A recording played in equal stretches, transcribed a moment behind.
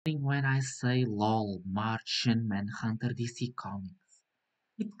When I say lol, Martian Manhunter DC Comics.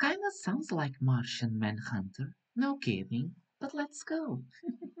 It kinda sounds like Martian Manhunter. No kidding, but let's go.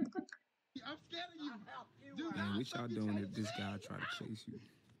 I'm scared of you. Do Man, not what y'all fucking doing chase if this me. guy try to chase you?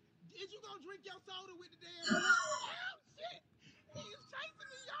 Is you gonna drink your soda with the damn boy? Oh shit! He's chasing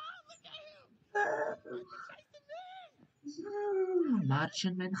me, y'all. Look at him. He's fucking chasing me.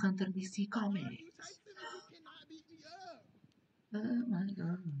 Martian Manhunter DC Why are you Comics. chasing me? You cannot beat me up. Oh my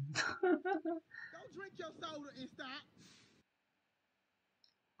god. Go drink your soda and stop.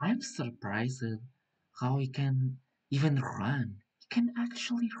 I'm surprised how he can even run. He can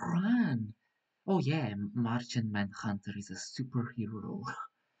actually run. Oh yeah, Martian Manhunter is a superhero.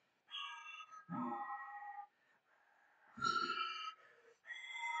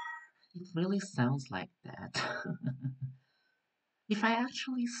 It really sounds like that. If I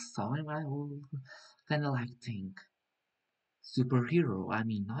actually saw him, I would kinda like think. Superhero, I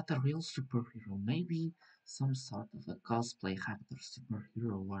mean, not a real superhero, maybe some sort of a cosplay actor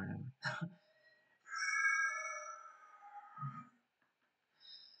superhero, whatever.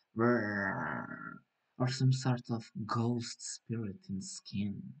 Or some sort of ghost spirit in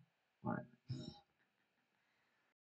skin. What?